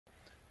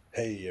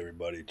Hey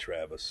everybody,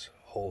 Travis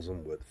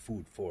Holzem with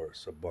Food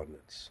Force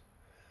Abundance.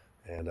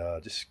 And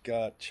just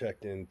got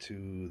checked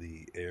into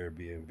the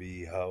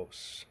Airbnb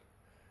house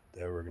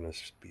that we're going to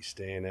be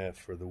staying at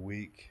for the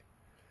week.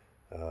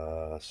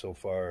 So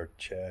far,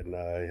 Chad and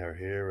I are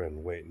here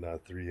and waiting on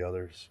 3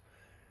 others.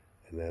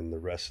 And then the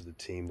rest of the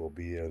team will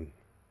be in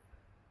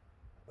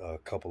a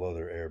couple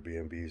other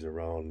Airbnbs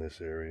around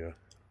this area.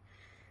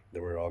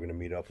 Then we're all going to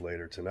meet up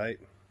later tonight.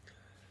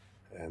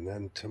 And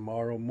then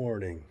tomorrow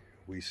morning,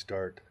 we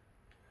start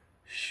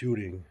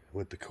shooting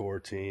with the core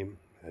team,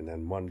 and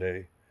then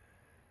Monday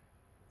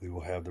we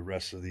will have the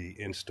rest of the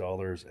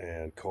installers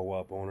and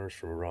co-op owners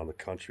from around the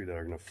country that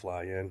are going to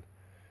fly in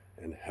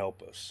and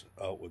help us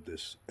out with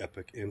this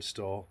epic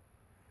install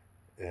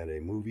at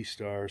a movie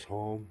star's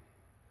home.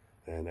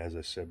 And as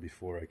I said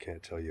before, I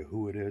can't tell you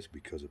who it is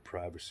because of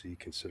privacy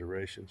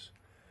considerations,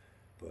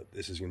 but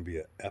this is going to be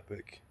an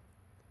epic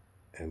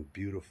and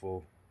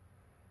beautiful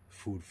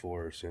food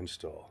forest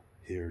install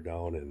here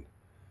down in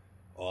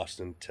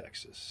Austin,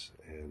 Texas,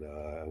 and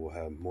I will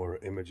have more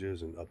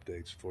images and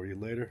updates for you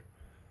later.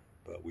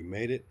 But we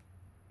made it,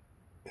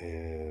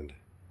 and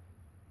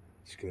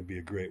it's going to be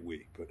a great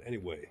week. But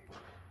anyway,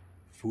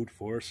 food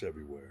for us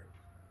everywhere.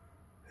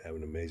 Have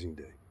an amazing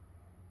day.